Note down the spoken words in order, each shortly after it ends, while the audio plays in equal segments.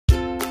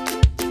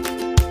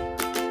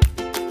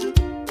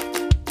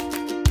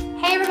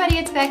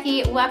it's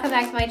Becky. Welcome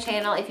back to my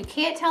channel. If you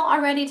can't tell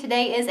already,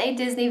 today is a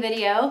Disney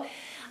video.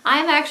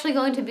 I'm actually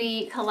going to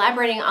be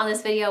collaborating on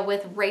this video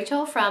with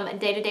Rachel from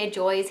Day to Day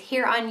Joys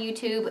here on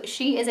YouTube.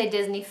 She is a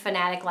Disney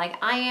fanatic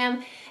like I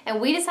am, and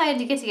we decided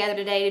to get together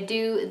today to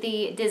do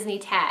the Disney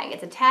tag.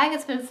 It's a tag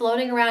that's been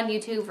floating around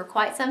YouTube for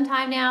quite some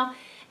time now,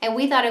 and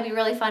we thought it'd be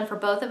really fun for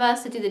both of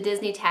us to do the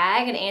Disney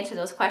tag and answer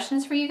those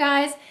questions for you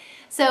guys.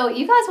 So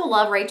you guys will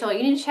love Rachel.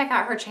 You need to check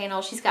out her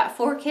channel. She's got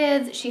 4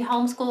 kids. She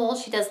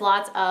homeschools. She does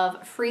lots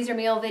of freezer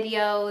meal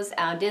videos,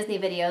 Disney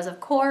videos,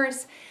 of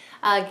course,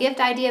 gift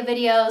idea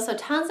videos. So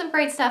tons of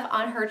great stuff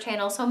on her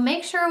channel. So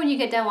make sure when you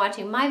get done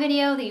watching my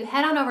video that you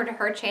head on over to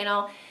her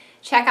channel,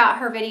 check out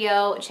her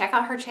video, check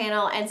out her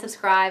channel, and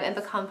subscribe and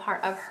become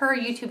part of her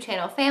YouTube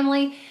channel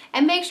family.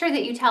 And make sure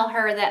that you tell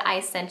her that I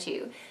sent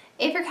you.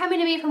 If you're coming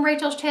to me from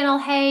Rachel's channel,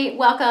 hey,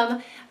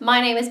 welcome. My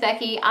name is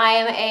Becky. I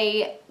am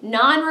a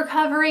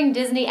non-recovering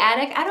Disney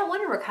addict. I don't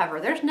want to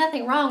recover. There's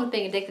nothing wrong with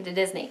being addicted to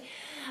Disney.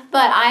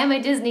 But I am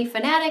a Disney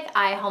fanatic.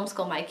 I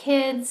homeschool my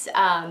kids.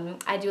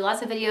 I do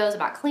lots of videos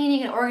about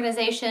cleaning and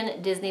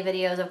organization, Disney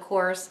videos, of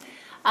course,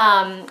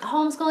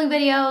 homeschooling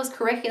videos,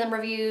 curriculum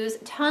reviews,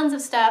 tons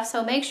of stuff.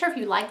 So make sure if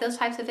you like those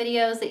types of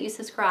videos that you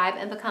subscribe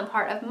and become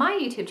part of my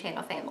YouTube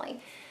channel family.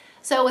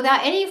 So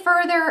without any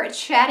further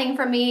chatting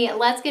from me,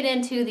 let's get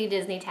into the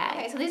Disney tag.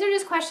 Okay, so these are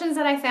just questions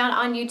that I found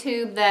on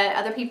YouTube that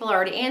other people are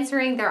already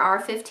answering. There are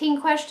 15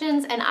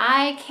 questions, and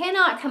I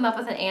cannot come up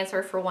with an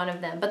answer for one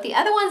of them. But the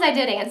other ones I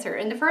did answer,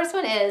 and the first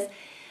one is,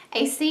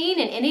 a scene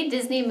in any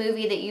Disney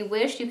movie that you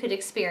wish you could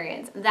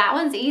experience. That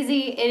one's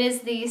easy. It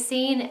is the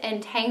scene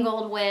in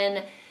Tangled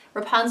when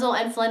Rapunzel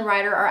and Flynn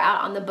Rider are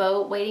out on the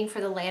boat waiting for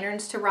the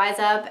lanterns to rise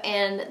up,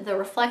 and the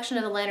reflection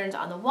of the lanterns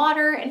on the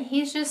water, and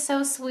he's just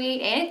so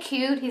sweet and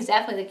cute. He's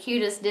definitely the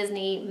cutest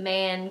Disney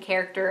man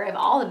character of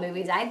all the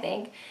movies, I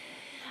think.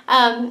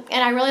 And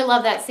I really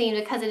love that scene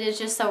because it is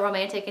just so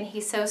romantic, and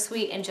he's so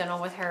sweet and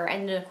gentle with her,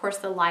 and of course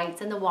the lights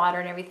and the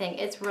water and everything.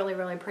 It's really,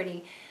 really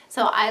pretty.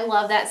 So I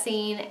love that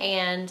scene,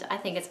 and I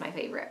think it's my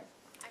favorite.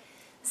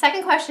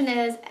 Second question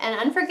is, an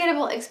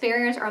unforgettable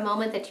experience or a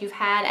moment that you've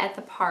had at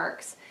the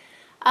parks.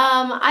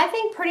 I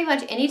think pretty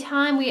much any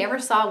time we ever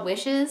saw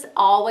Wishes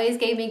always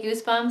gave me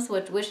goosebumps,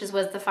 which Wishes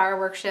was the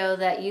fireworks show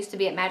that used to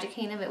be at Magic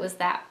Kingdom. It was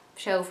that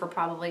show for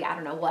probably, I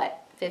don't know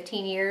what,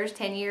 15 years,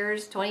 10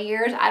 years, 20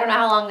 years. I don't know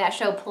how long that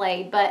show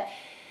played, but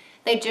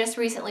they just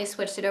recently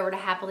switched it over to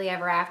Happily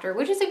Ever After,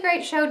 which is a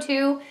great show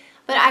too.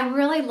 But I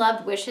really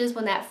loved Wishes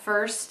when that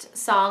first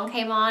song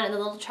came on and the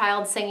little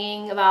child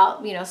singing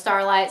about, you know,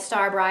 starlight,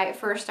 star bright,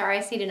 first star I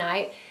see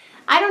tonight.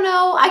 I don't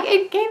know,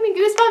 it gave me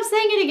goosebumps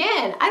saying it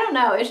again. I don't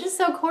know, it's just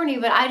so corny,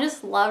 but I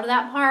just loved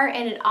that part,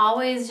 and it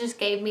always just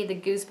gave me the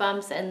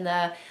goosebumps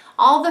and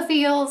all the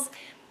feels,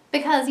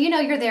 because, you know,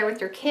 you're there with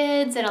your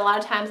kids, and a lot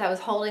of times I was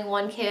holding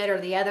one kid or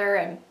the other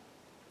and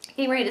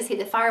getting ready to see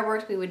the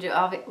fireworks. We would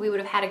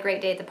have had a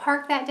great day at the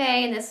park that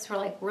day, and this is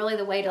really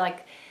the way to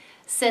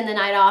send the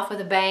night off with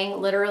a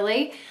bang,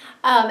 literally.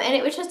 And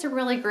it was just a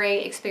really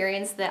great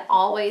experience that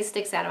always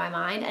sticks out of my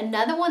mind.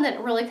 Another one that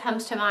really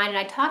comes to mind, and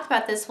I talked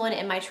about this one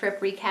in my trip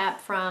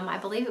recap from, I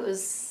believe it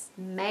was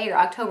May or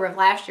October of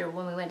last year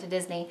when we went to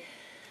Disney.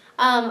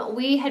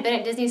 We had been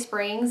at Disney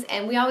Springs,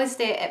 and we always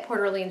stay at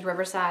Port Orleans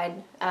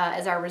Riverside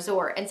as our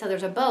resort. And so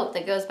there's a boat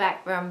that goes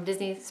back from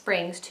Disney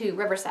Springs to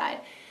Riverside.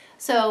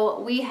 So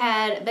we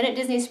had been at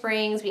Disney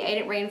Springs, we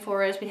ate at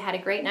Rainforest, we had a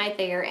great night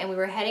there, and we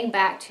were heading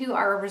back to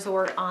our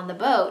resort on the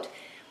boat.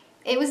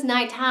 It was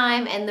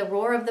nighttime, and the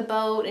roar of the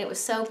boat, and it was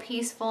so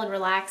peaceful and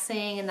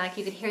relaxing, and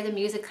you could hear the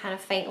music kind of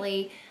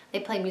faintly. They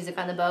play music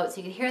on the boat, so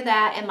you could hear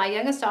that, and my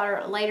youngest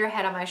daughter laid her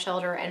head on my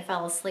shoulder and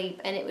fell asleep,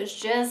 and it was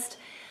just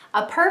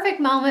a perfect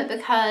moment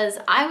because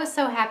I was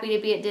so happy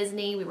to be at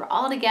Disney. We were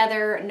all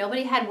together,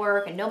 nobody had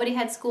work, and nobody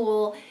had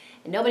school,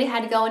 and nobody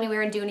had to go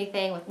anywhere and do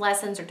anything with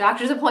lessons or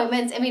doctor's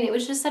appointments. I mean, it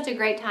was just such a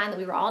great time that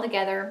we were all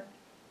together,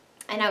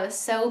 and I was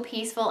so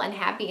peaceful and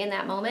happy in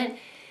that moment.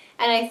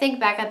 And I think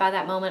back about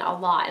that moment a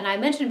lot. And I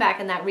mentioned back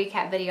in that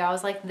recap video, I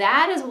was like,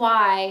 that is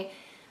why,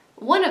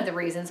 one of the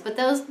reasons, but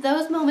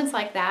those moments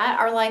like that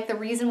are like the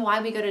reason why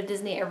we go to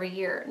Disney every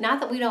year. Not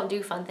that we don't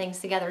do fun things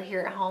together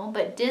here at home,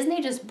 but Disney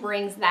just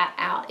brings that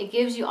out. It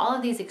gives you all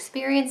of these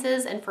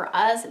experiences, and for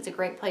us, it's a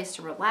great place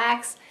to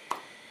relax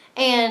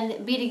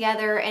and be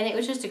together, and it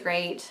was just a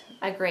great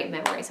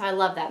memory. So I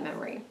love that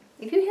memory.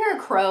 If you hear a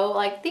crow,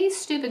 like these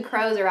stupid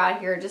crows are out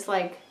here just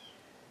like,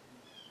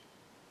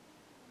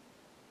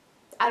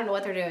 I don't know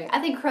what they're doing. I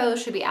think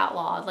crows should be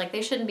outlawed. Like,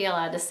 they shouldn't be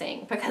allowed to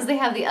sing because they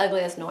have the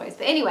ugliest noise.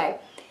 But anyway,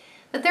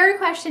 the third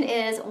question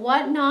is,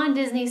 what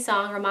non-Disney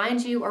song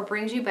reminds you or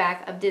brings you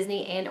back of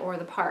Disney and or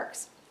the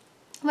parks?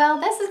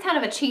 Well, this is kind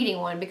of a cheating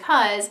one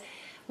because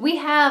we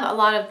have a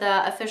lot of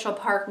the official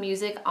park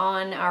music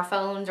on our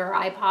phones or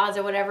iPods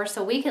or whatever,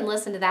 so we can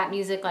listen to that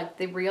music, like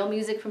the real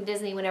music from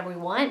Disney, whenever we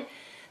want.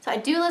 So I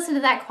do listen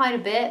to that quite a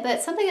bit,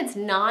 but something that's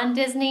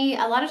non-Disney,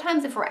 a lot of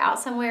times if we're out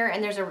somewhere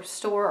and there's a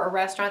store or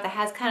restaurant that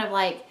has kind of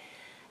like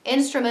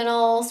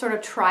instrumental, sort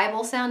of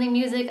tribal sounding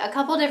music, a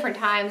couple different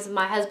times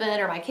my husband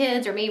or my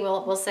kids or me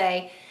will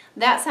say,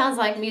 that sounds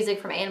like music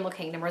from Animal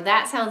Kingdom, or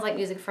that sounds like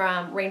music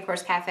from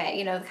Rainforest Cafe,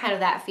 you know, kind of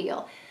that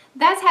feel.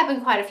 That's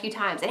happened quite a few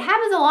times. It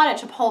happens a lot at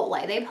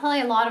Chipotle. They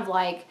play a lot of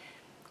like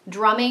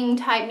drumming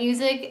type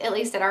music, at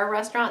least at our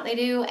restaurant they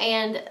do,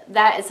 and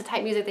that is the type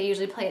of music they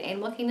usually play at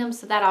Animal Kingdom,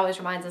 so that always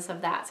reminds us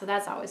of that, so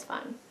that's always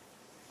fun.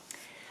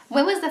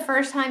 When was the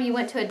first time you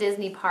went to a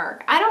Disney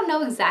park? I don't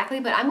know exactly,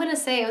 but I'm going to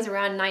say it was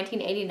around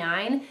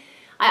 1989.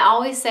 I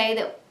always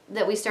say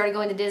that we started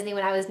going to Disney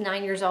when I was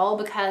 9 years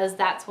old because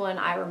that's when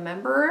I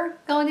remember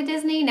going to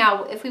Disney.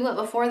 Now, if we went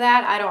before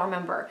that, I don't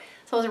remember.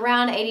 So it was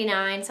around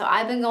 89, so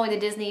I've been going to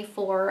Disney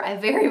for a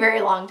very,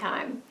 very long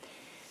time.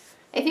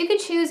 If you could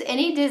choose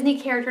any Disney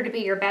character to be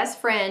your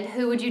best friend,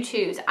 who would you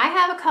choose? I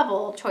have a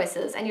couple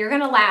choices, and you're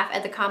going to laugh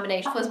at the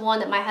combination. It was one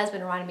that my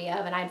husband reminded me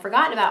of, and I'd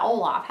forgotten about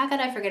Olaf. How could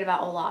I forget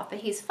about Olaf? But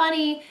he's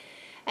funny,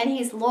 and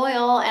he's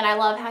loyal, and I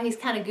love how he's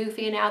kind of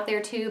goofy and out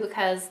there too,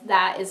 because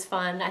that is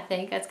fun, I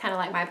think. That's kind of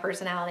like my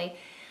personality.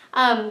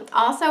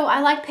 Also,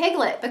 I like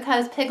Piglet,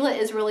 because Piglet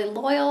is really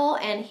loyal,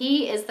 and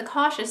he is the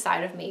cautious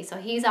side of me. So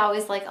he's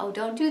always like, oh,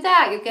 don't do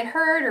that, you'll get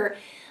hurt, or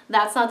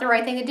that's not the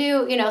right thing to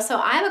do, you know.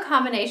 So I'm a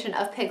combination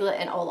of Piglet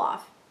and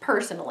Olaf,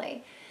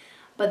 personally.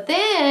 But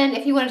then,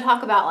 if you want to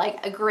talk about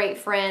like a great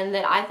friend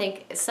that I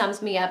think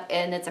sums me up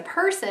and it's a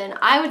person,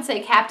 I would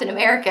say Captain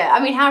America.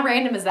 I mean, how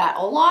random is that?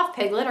 Olaf,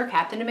 Piglet, or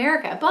Captain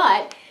America?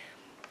 But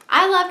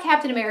I love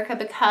Captain America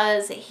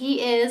because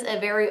he is a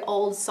very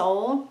old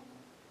soul.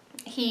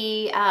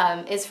 He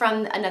is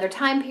from another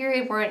time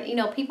period where, you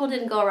know, people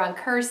didn't go around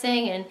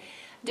cursing and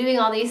doing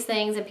all these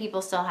things, and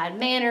people still had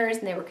manners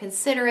and they were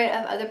considerate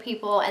of other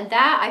people, and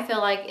that I feel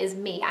like is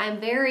me. I'm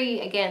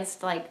very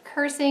against like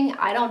cursing.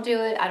 I don't do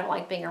it. I don't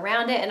like being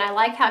around it, and I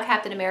like how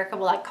Captain America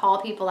will like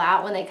call people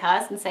out when they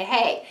cuss and say,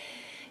 hey,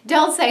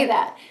 don't say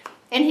that.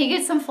 And he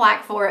gets some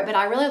flack for it, but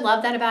I really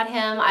love that about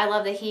him. I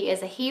love that he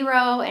is a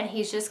hero and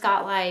he's just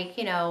got like,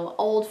 you know,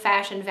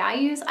 old-fashioned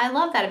values. I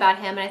love that about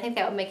him, and I think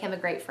that would make him a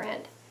great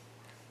friend.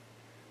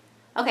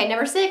 Okay,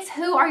 number 6,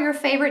 who are your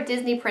favorite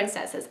Disney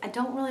princesses? I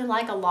don't really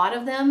like a lot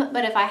of them,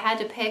 but if I had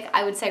to pick,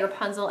 I would say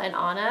Rapunzel and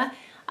Anna.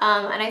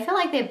 And I feel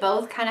like they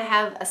both kind of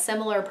have a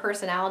similar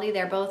personality.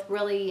 They're both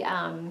really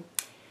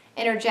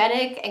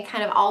energetic and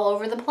kind of all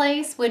over the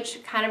place,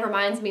 which kind of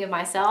reminds me of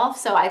myself.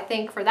 So I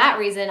think for that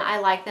reason, I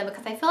like them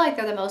because I feel like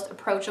they're the most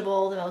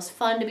approachable, the most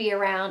fun to be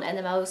around, and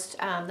the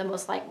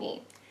most like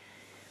me.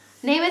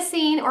 Name a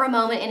scene or a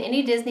moment in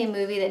any Disney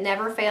movie that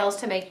never fails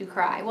to make you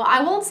cry. Well,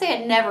 I won't say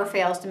it never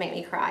fails to make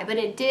me cry, but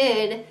it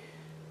did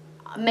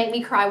make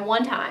me cry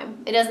one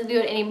time. It doesn't do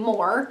it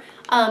anymore.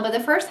 But the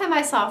first time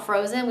I saw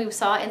Frozen, we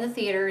saw it in the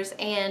theaters,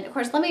 and of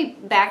course, let me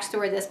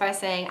backstory this by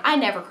saying I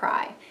never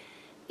cry.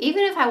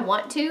 Even if I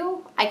want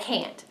to, I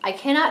can't. I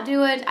cannot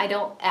do it. I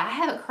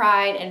haven't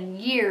cried in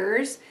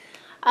years.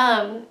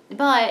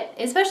 But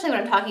especially when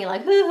I'm talking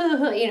like,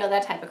 you know,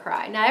 that type of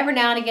cry. Now, every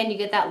now and again, you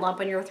get that lump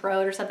in your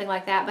throat or something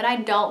like that, but I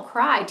don't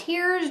cry.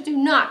 Tears do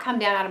not come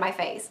down out of my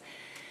face.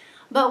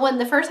 But when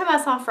the first time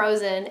I saw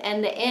Frozen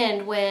and the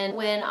end,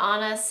 when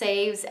Anna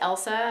saves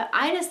Elsa,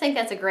 I just think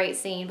that's a great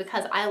scene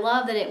because I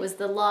love that it was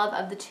the love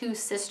of the two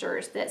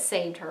sisters that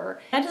saved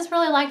her. I just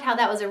really liked how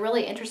that was a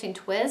really interesting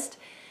twist.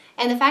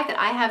 And the fact that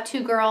I have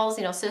two girls,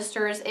 you know,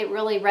 sisters, it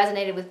really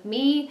resonated with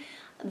me.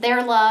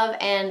 Their love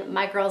and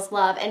my girl's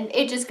love, and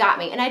it just got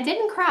me. And I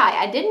didn't cry.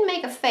 I didn't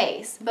make a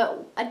face,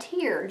 but a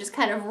tear just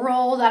kind of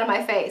rolled out of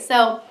my face.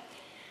 So,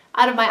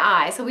 out of my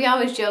eye. So we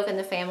always joke in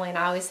the family, and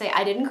I always say,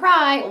 I didn't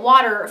cry,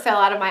 water fell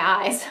out of my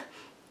eyes.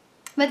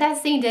 But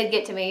that scene did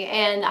get to me,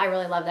 and I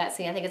really love that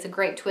scene. I think it's a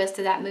great twist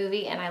to that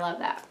movie, and I love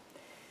that.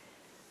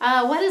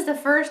 What is the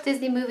first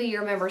Disney movie you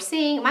remember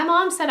seeing? My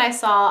mom said I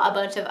saw a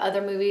bunch of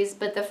other movies,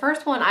 but the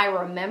first one I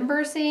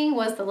remember seeing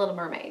was The Little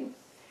Mermaid.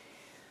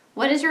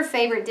 What is your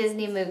favorite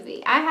Disney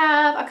movie? I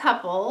have a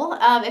couple.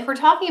 If we're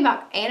talking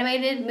about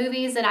animated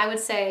movies, then I would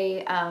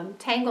say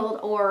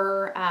Tangled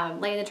or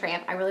Lady and the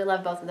Tramp. I really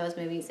love both of those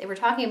movies. If we're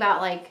talking about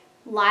like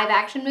live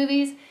action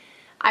movies,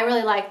 I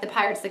really like the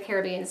Pirates of the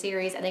Caribbean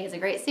series. I think it's a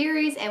great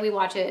series, and we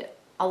watch it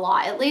a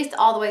lot, at least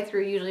all the way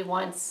through, usually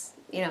once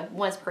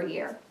per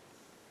year.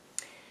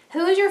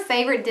 Who is your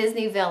favorite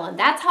Disney villain?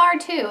 That's hard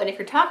too. And if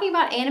you're talking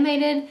about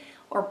animated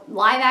or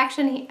live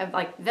action,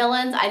 like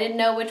villains, I didn't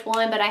know which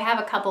one, but I have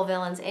a couple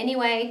villains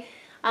anyway.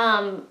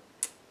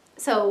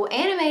 So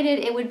animated,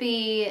 it would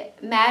be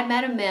Mad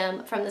Madam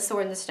Mim from The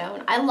Sword and the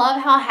Stone. I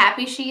love how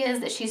happy she is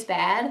that she's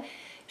bad.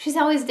 She's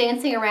always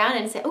dancing around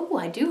and say, oh,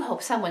 I do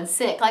hope someone's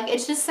sick. Like,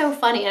 it's just so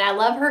funny, and I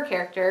love her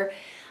character.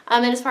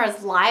 And as far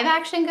as live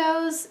action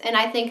goes, and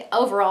I think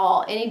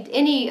overall,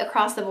 any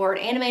across the board,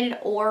 animated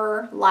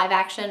or live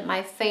action,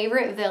 my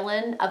favorite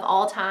villain of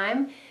all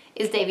time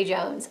is Davy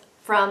Jones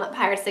from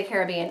Pirates of the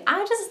Caribbean.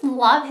 I just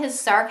love his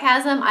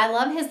sarcasm. I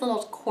love his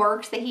little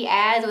quirks that he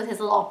adds with his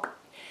little,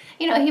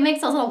 you know, he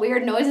makes those little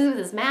weird noises with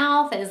his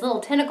mouth, and his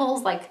little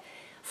tentacles like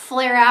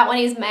flare out when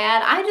he's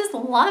mad. I just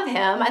love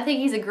him. I think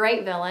he's a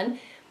great villain.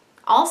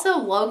 Also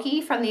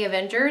Loki from the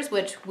Avengers,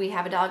 which we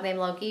have a dog named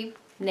Loki.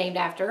 named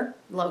after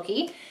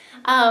Loki.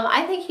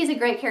 I think he's a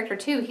great character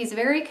too. He's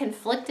very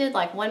conflicted,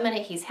 like one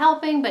minute he's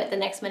helping, but the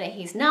next minute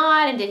he's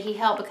not. And did he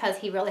help because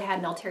he really had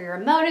an ulterior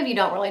motive? You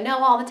don't really know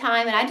all the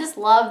time. And I just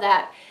love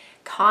that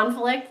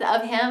conflict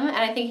of him, and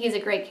I think he's a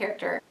great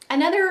character.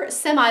 Another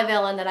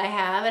semi-villain that I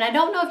have, and I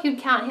don't know if you'd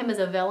count him as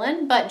a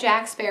villain, but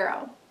Jack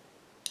Sparrow.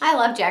 I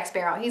love Jack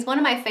Sparrow. He's one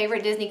of my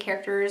favorite Disney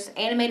characters,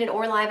 animated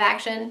or live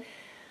action.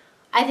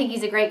 I think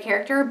he's a great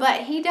character,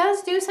 but he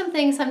does do some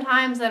things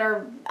sometimes that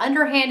are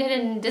underhanded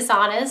and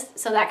dishonest,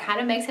 so that kind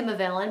of makes him a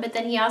villain, but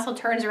then he also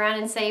turns around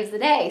and saves the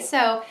day.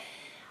 So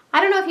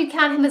I don't know if you'd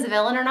count him as a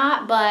villain or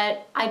not,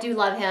 but I do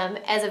love him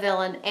as a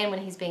villain and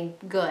when he's being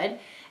good.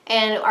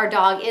 And our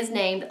dog is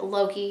named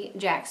Loki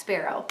Jack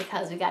Sparrow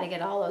because we got to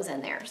get all those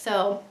in there.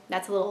 So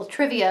that's a little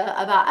trivia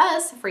about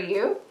us for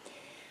you.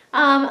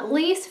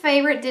 Least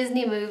favorite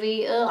Disney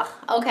movie. Ugh.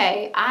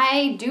 Okay,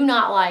 I do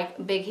not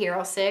like Big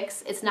Hero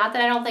 6. It's not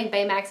that I don't think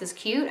Baymax is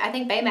cute. I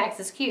think Baymax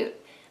is cute.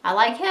 I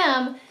like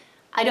him.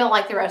 I don't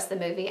like the rest of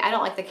the movie. I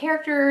don't like the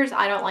characters.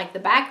 I don't like the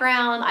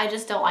background. I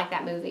just don't like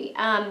that movie.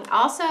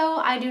 Also,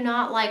 I do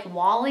not like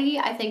WALL-E.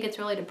 I think it's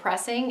really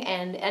depressing,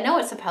 and I know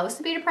it's supposed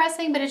to be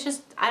depressing, but it's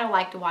just, I don't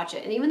like to watch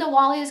it. And even though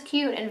WALL-E is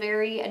cute and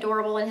very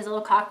adorable and his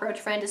little cockroach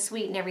friend is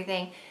sweet and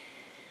everything,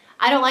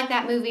 I don't like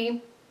that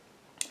movie.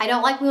 I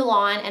don't like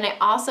Mulan, and I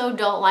also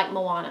don't like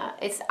Moana.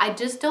 I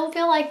just don't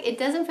feel like, it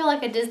doesn't feel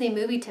like a Disney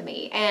movie to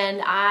me,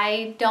 and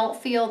I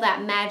don't feel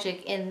that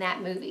magic in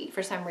that movie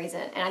for some reason.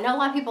 And I know a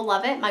lot of people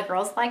love it. My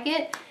girls like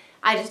it.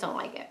 I just don't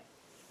like it.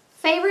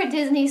 Favorite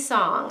Disney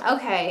song.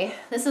 Okay,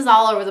 this is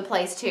all over the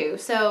place too.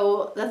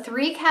 So the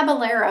Three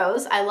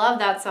Caballeros, I love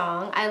that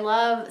song. I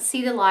love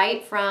See the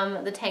Light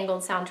from the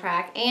Tangled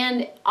soundtrack,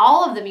 and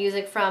all of the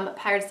music from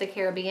Pirates of the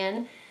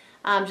Caribbean.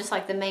 Just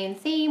like the main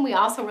theme. We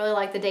also really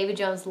like the Davy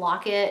Jones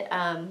Locket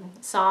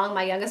song.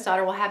 My youngest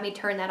daughter will have me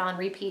turn that on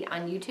repeat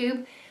on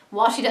YouTube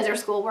while she does her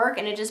schoolwork,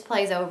 and it just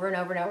plays over and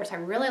over and over. So I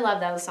really love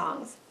those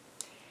songs.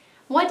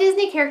 What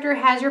Disney character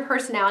has your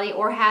personality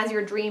or has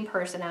your dream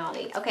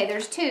personality? Okay,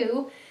 there's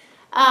two.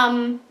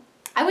 I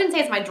wouldn't say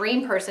it's my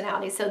dream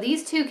personality. So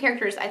these two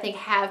characters I think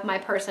have my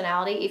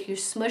personality. If you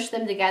smush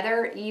them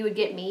together, you would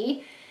get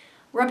me.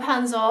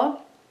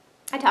 Rapunzel.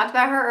 I talked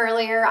about her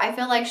earlier. I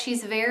feel like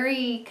she's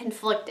very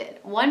conflicted.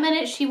 One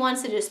minute she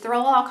wants to just throw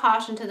all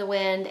caution to the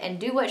wind and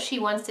do what she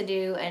wants to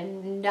do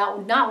and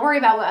not worry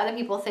about what other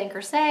people think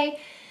or say.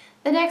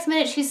 The next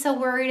minute she's so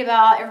worried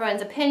about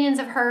everyone's opinions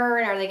of her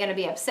and are they going to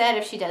be upset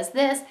if she does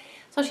this.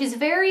 So she's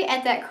very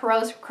at that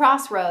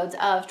crossroads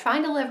of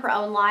trying to live her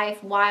own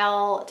life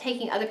while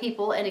taking other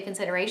people into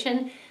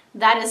consideration.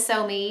 That is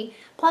so me.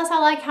 Plus I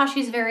like how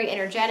she's very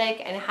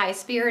energetic and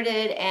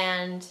high-spirited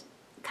and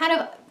kind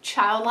of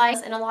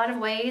childlike in a lot of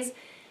ways,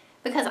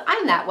 because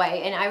I'm that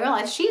way, and I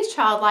realize she's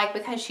childlike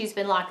because she's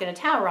been locked in a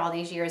tower all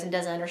these years and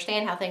doesn't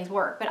understand how things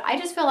work. But I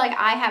just feel like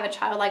I have a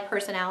childlike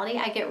personality.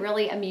 I get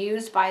really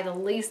amused by the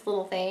least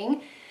little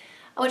thing,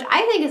 which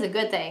I think is a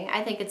good thing.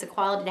 I think it's a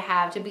quality to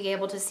have, to be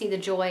able to see the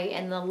joy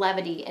and the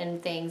levity in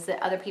things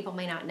that other people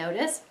may not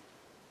notice.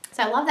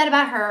 So I love that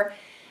about her.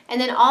 And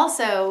then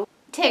also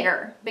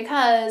Tigger,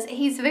 because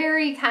he's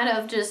very kind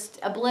of just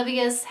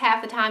oblivious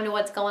half the time to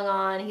what's going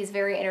on. He's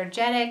very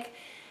energetic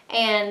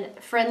and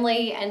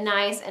friendly and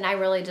nice, and I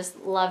really just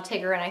love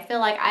Tigger, and I feel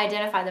like I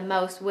identify the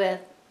most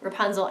with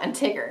Rapunzel and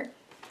Tigger.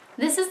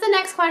 This is the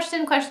next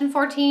question, question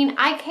 14.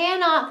 I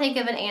cannot think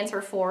of an answer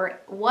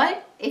for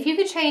what, if you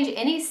could change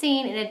any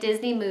scene in a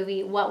Disney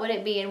movie, what would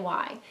it be and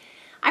why?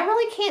 I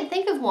really can't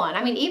think of one.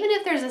 I mean, even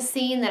if there's a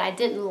scene that I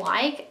didn't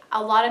like,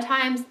 a lot of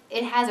times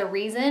it has a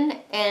reason,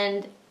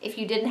 and if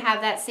you didn't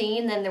have that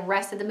scene, then the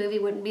rest of the movie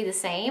wouldn't be the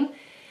same.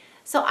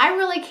 So I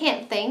really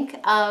can't think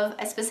of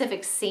a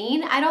specific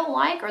scene I don't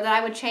like or that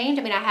I would change.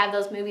 I mean, I have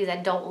those movies I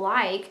don't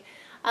like,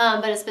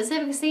 but a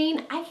specific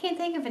scene, I can't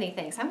think of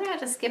anything. So I'm gonna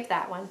have to skip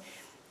that one.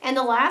 And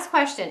the last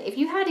question, if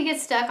you had to get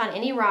stuck on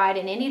any ride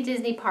in any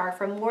Disney park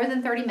for more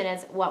than 30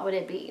 minutes, what would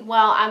it be?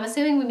 Well, I'm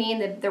assuming we mean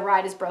that the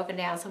ride is broken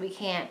down so we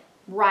can't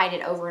ride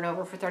it over and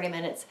over for 30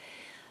 minutes.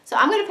 So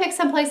I'm going to pick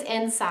someplace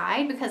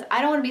inside because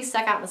I don't want to be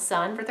stuck out in the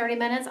sun for 30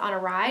 minutes on a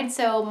ride.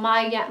 So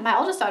my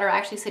oldest daughter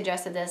actually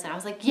suggested this, and I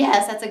was like,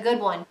 yes, that's a good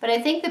one. But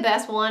I think the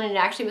best one, and it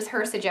actually was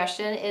her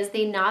suggestion, is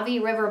the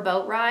Navi River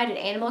boat ride at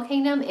Animal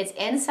Kingdom. It's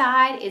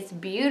inside, it's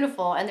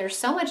beautiful, and there's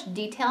so much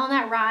detail in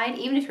that ride.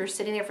 Even if you're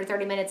sitting there for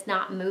 30 minutes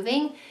not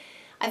moving,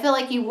 I feel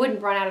like you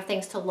wouldn't run out of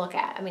things to look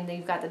at. I mean,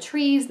 you've got the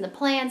trees and the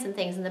plants and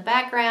things in the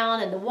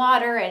background and the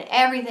water and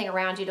everything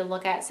around you to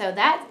look at. So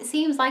that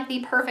seems like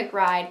the perfect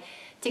ride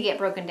to get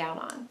broken down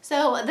on.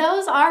 So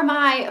those are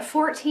my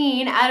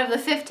 14 out of the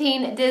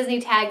 15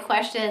 Disney tag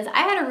questions.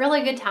 I had a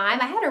really good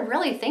time. I had to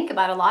really think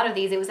about a lot of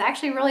these. It was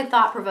actually really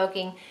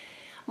thought-provoking,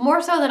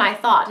 more so than I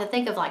thought, to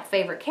think of like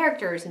favorite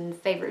characters and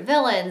favorite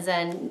villains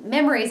and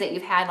memories that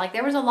you've had. Like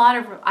there was a lot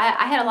of,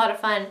 I had a lot of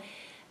fun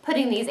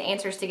putting these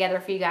answers together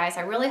for you guys.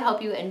 I really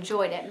hope you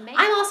enjoyed it.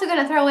 I'm also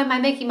gonna throw in my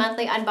Mickey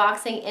Monthly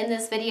unboxing in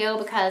this video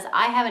because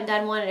I haven't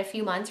done one in a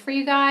few months for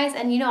you guys.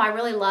 And you know, I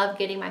really love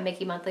getting my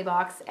Mickey Monthly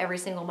box every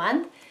single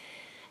month.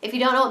 If you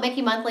don't know what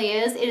Mickey Monthly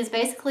is, it is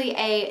basically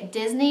a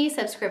Disney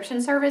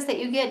subscription service that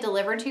you get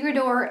delivered to your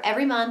door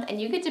every month, and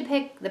you get to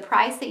pick the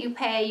price that you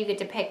pay. You get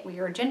to pick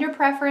your gender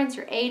preference,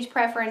 your age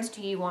preference.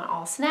 Do you want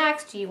all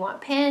snacks? Do you want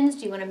pins?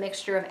 Do you want a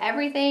mixture of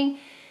everything?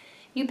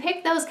 You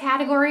pick those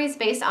categories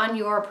based on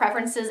your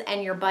preferences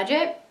and your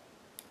budget,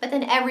 but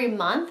then every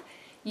month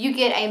you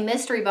get a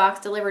mystery box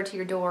delivered to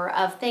your door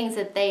of things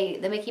that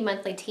the Mickey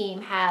Monthly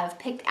team have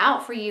picked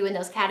out for you in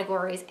those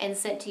categories and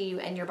sent to you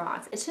in your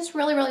box. It's just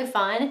really, really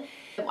fun.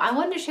 I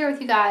wanted to share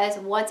with you guys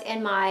what's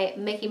in my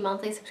Mickey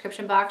Monthly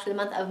subscription box for the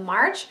month of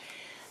March.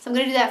 So I'm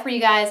gonna do that for you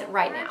guys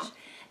right now.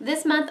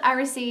 This month I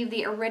received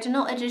the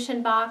original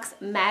edition box,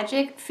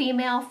 Magic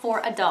Female for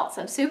Adults.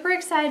 I'm super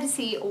excited to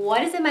see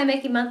what is in my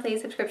Mickey Monthly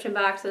subscription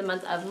box for the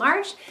month of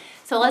March.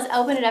 So let's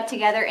open it up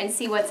together and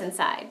see what's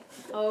inside.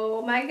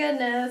 Oh my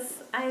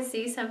goodness, I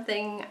see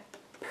something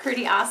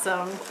pretty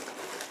awesome.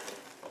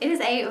 It is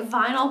a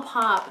vinyl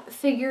pop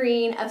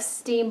figurine of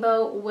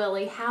Steamboat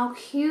Willie. How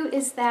cute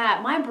is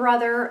that? My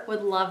brother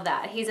would love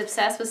that. He's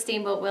obsessed with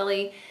Steamboat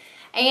Willie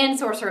and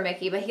Sorcerer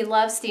Mickey, but he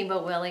loves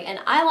Steamboat Willie, and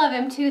I love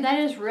him too. That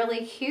is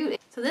really cute.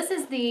 So this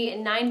is the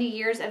 90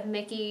 Years of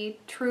Mickey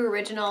True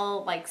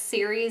Original like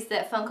series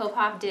that Funko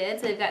Pop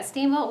did. So they've got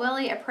Steamboat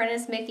Willie,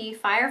 Apprentice Mickey,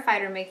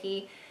 Firefighter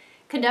Mickey,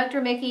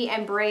 Conductor Mickey,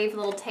 and Brave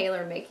Little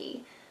Tailor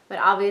Mickey. But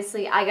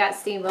obviously I got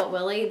Steamboat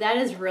Willie. That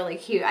is really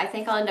cute. I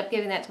think I'll end up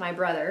giving that to my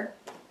brother.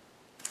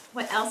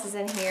 What else is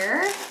in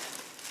here?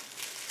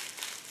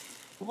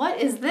 What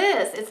is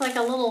this? It's like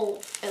a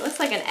little, it looks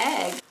like an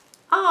egg.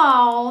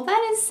 Oh,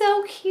 that is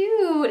so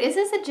cute. Is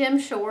this a Jim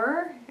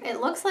Shore? It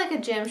looks like a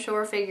Jim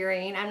Shore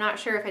figurine. I'm not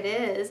sure if it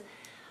is,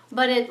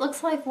 but it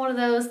looks like one of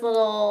those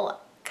little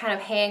kind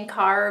of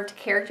hand-carved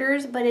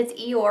characters, but it's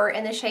Eeyore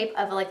in the shape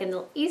of like a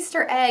little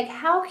Easter egg.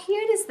 How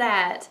cute is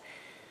that?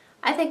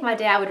 I think my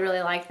dad would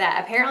really like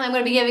that. Apparently I'm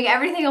going to be giving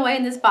everything away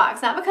in this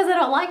box, not because I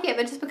don't like it,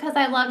 but just because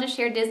I love to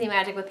share Disney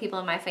magic with people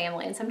in my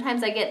family. And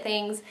sometimes I get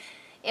things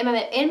in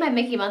my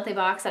Mickey Monthly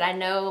box that I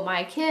know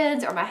my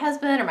kids or my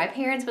husband or my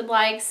parents would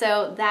like.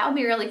 So that would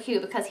be really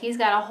cute because he's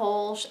got a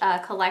whole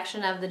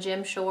collection of the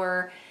Jim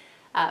Shore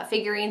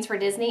figurines for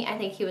Disney. I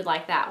think he would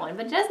like that one.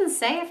 But it doesn't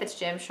say if it's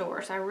Jim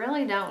Shore, so I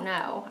really don't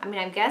know. I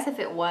mean, I guess if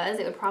it was,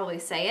 it would probably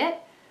say it.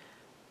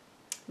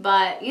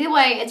 But either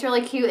way, it's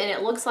really cute, and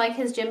it looks like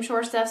his Jim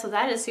Shore stuff, so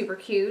that is super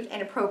cute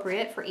and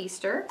appropriate for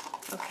Easter.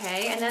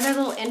 Okay, another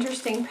little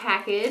interesting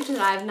package that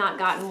I've not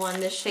gotten one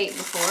this shape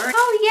before.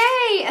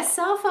 Oh, yay! A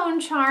cell phone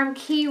charm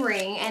key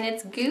ring, and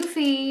it's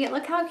Goofy.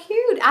 Look how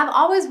cute. I've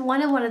always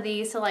wanted one of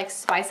these to like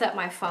spice up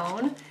my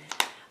phone,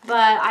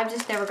 but I've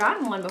just never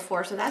gotten one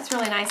before, so that's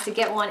really nice to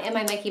get one in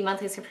my Mickey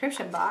Monthly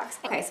subscription box.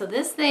 Okay, so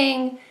this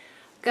thing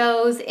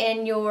goes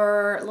in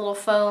your little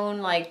phone,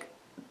 like,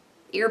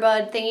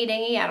 earbud thingy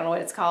dingy, I don't know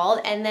what it's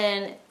called, and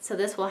then so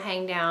this will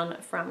hang down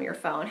from your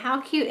phone. How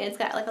cute. And it's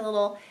got like a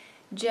little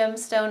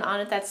gemstone on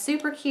it. That's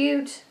super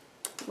cute.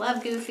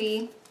 Love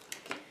Goofy.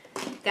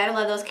 Gotta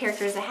love those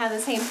characters that have the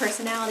same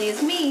personality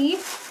as me.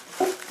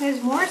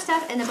 There's more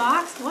stuff in the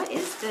box. What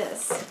is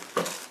this?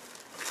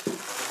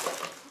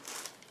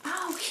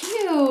 Oh,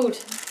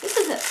 cute. This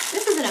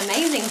is an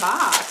amazing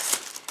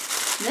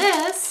box.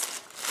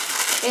 This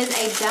is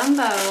a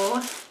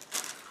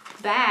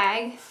Dumbo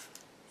bag.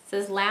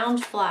 Says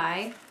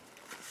Loungefly.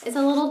 It's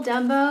a little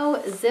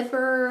Dumbo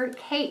zipper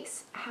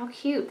case. How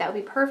cute. That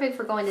would be perfect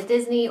for going to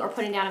Disney or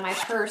putting down in my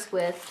purse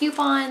with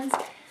coupons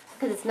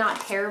because it's not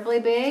terribly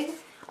big,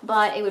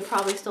 but it would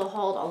probably still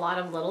hold a lot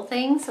of little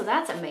things. So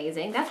that's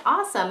amazing. That's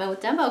awesome. And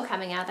with Dumbo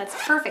coming out, that's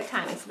perfect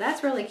timing. So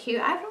that's really cute.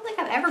 I don't think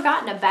I've ever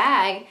gotten a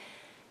bag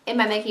in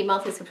my Mickey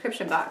Monthly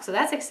subscription box. So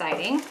that's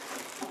exciting.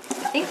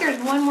 I think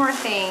there's one more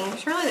thing.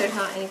 Surely there's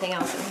not anything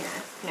else in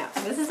here.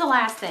 No, this is the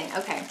last thing.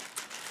 Okay.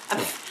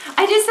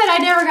 I just said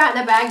I'd never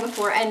gotten a bag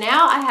before, and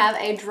now I have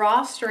a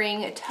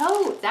drawstring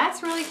tote.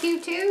 That's really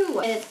cute too.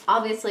 And it's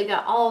obviously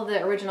got all of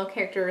the original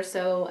characters,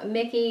 so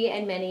Mickey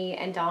and Minnie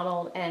and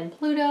Donald and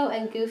Pluto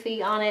and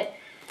Goofy on it.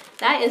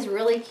 That is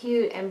really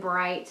cute and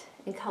bright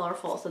and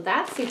colorful, so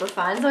that's super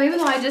fun. So even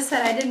though I just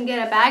said I didn't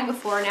get a bag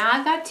before, now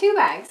I've got 2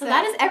 bags. So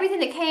that is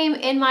everything that came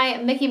in my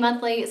Mickey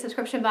Monthly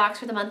subscription box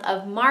for the month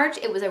of March.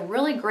 It was a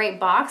really great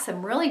box,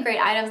 some really great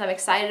items I'm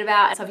excited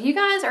about. So if you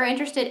guys are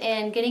interested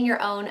in getting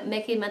your own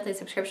Mickey Monthly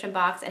subscription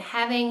box and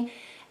having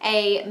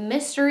a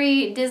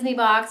mystery Disney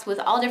box with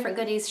all different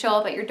goodies show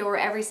up at your door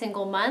every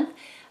single month,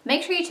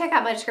 make sure you check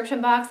out my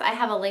description box. I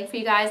have a link for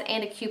you guys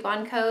and a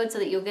coupon code so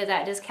that you'll get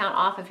that discount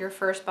off of your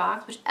first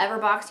box, whichever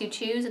box you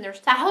choose. And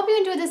I hope you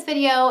enjoyed this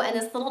video and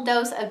this little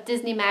dose of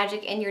Disney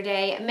magic in your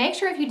day. Make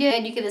sure if you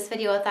did, you give this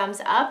video a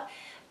thumbs up.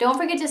 Don't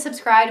forget to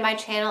subscribe to my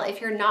channel if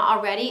you're not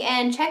already,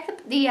 and check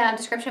the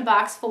description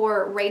box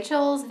for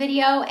Rachel's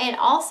video and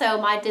also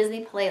my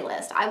Disney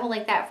playlist. I will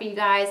link that for you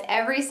guys.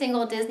 Every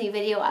single Disney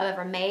video I've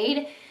ever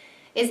made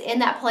is in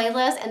that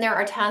playlist, and there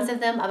are tons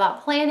of them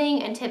about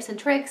planning and tips and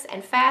tricks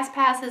and fast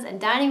passes and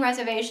dining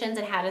reservations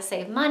and how to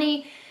save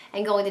money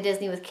and going to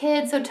Disney with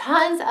kids. So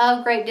tons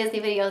of great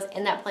Disney videos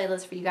in that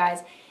playlist for you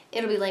guys.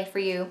 It'll be linked for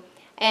you.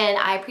 and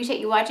I appreciate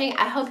you watching.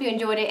 I hope you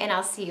enjoyed it, and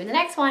I'll see you in the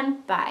next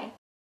one. Bye.